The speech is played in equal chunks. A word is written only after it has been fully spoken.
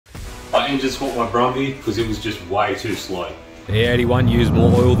engine swap my Brumby because it was just way too slow. The E81 used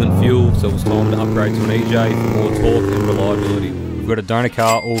more oil than fuel, so it was time to upgrade to an EJ for more torque and reliability. We've got a donor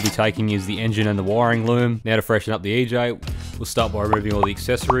car. All we'll be taking is the engine and the wiring loom. Now to freshen up the EJ, we'll start by removing all the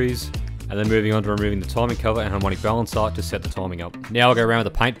accessories, and then moving on to removing the timing cover and harmonic balancer to set the timing up. Now I'll go around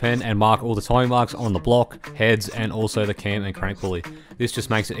with a paint pen and mark all the timing marks on the block, heads, and also the cam and crank pulley. This just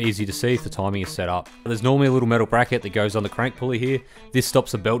makes it easy to see if the timing is set up. There's normally a little metal bracket that goes on the crank pulley here. This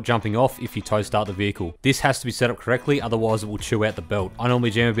stops the belt jumping off if you toe start the vehicle. This has to be set up correctly, otherwise it will chew out the belt. I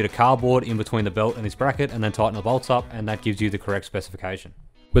normally jam a bit of cardboard in between the belt and this bracket and then tighten the bolts up, and that gives you the correct specification.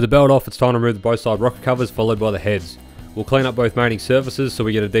 With the belt off, it's time to remove the both side rocker covers followed by the heads. We'll clean up both mating surfaces so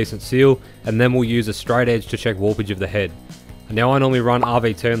we get a decent seal, and then we'll use a straight edge to check warpage of the head. And now I normally run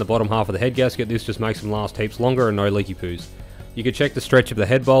RVT in the bottom half of the head gasket. This just makes them last heaps longer and no leaky poos. You can check the stretch of the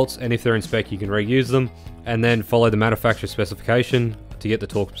head bolts, and if they're in spec you can reuse them, and then follow the manufacturer specification to get the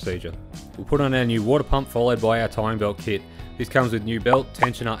torque procedure. We'll put on our new water pump followed by our timing belt kit. This comes with new belt,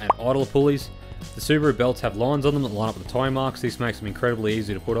 tensioner and idler pulleys. The Subaru belts have lines on them that line up with the time marks. This makes them incredibly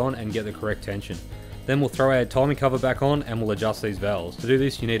easy to put on and get the correct tension. Then we'll throw our timing cover back on and we'll adjust these valves. To do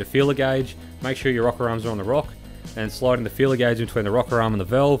this you need a feeler gauge, make sure your rocker arms are on the rock, and sliding the feeler gauge between the rocker arm and the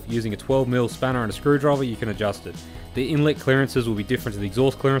valve. Using a 12mm spanner and a screwdriver you can adjust it. The inlet clearances will be different to the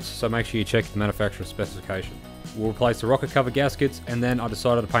exhaust clearance, so make sure you check the manufacturer's specification. We'll replace the rocker cover gaskets, and then I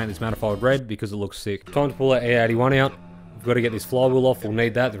decided to paint this manifold red because it looks sick. Time to pull our E81 out. We've got to get this flywheel off, we'll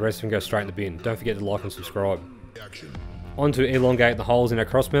need that, the rest of them go straight in the bin. Don't forget to like and subscribe. On to elongate the holes in our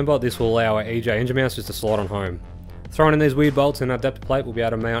cross member. This will allow our EJ engine mounts just to slide on home. Throwing in these weird bolts and our adapter plate, we'll be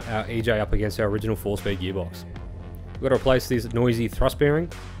able to mount our EJ up against our original 4-speed gearbox. We've got to replace this noisy thrust bearing,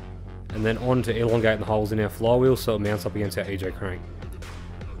 and then on to elongate the holes in our flywheel so it mounts up against our EJ crank.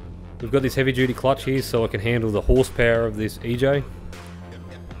 We've got this heavy duty clutch here so it can handle the horsepower of this EJ.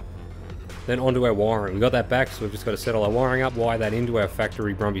 Then onto our wiring. We've got that back, so we've just got to settle our wiring up, wire that into our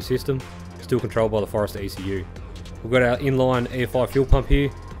factory Brumby system, still controlled by the Forester ECU. We've got our inline EFI fuel pump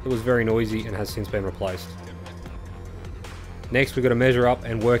here. It was very noisy and has since been replaced. Next we've got to measure up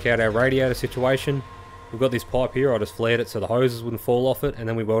and work out our radiator situation. We've got this pipe here, I just flared it so the hoses wouldn't fall off it, and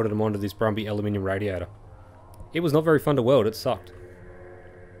then we welded them onto this Brumby aluminium radiator. It was not very fun to weld, it sucked.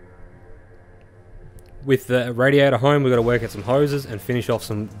 With the radiator home, we've got to work out some hoses and finish off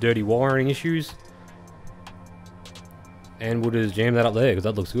some dirty wiring issues. And we'll just jam that up there because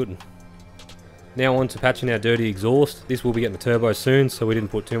that looks good. Now on to patching our dirty exhaust. This will be getting the turbo soon, so we didn't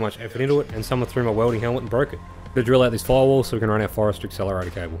put too much effort into it, and someone threw my welding helmet and broke it. We're going to drill out this firewall so we can run our Forester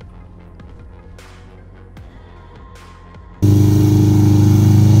accelerator cable.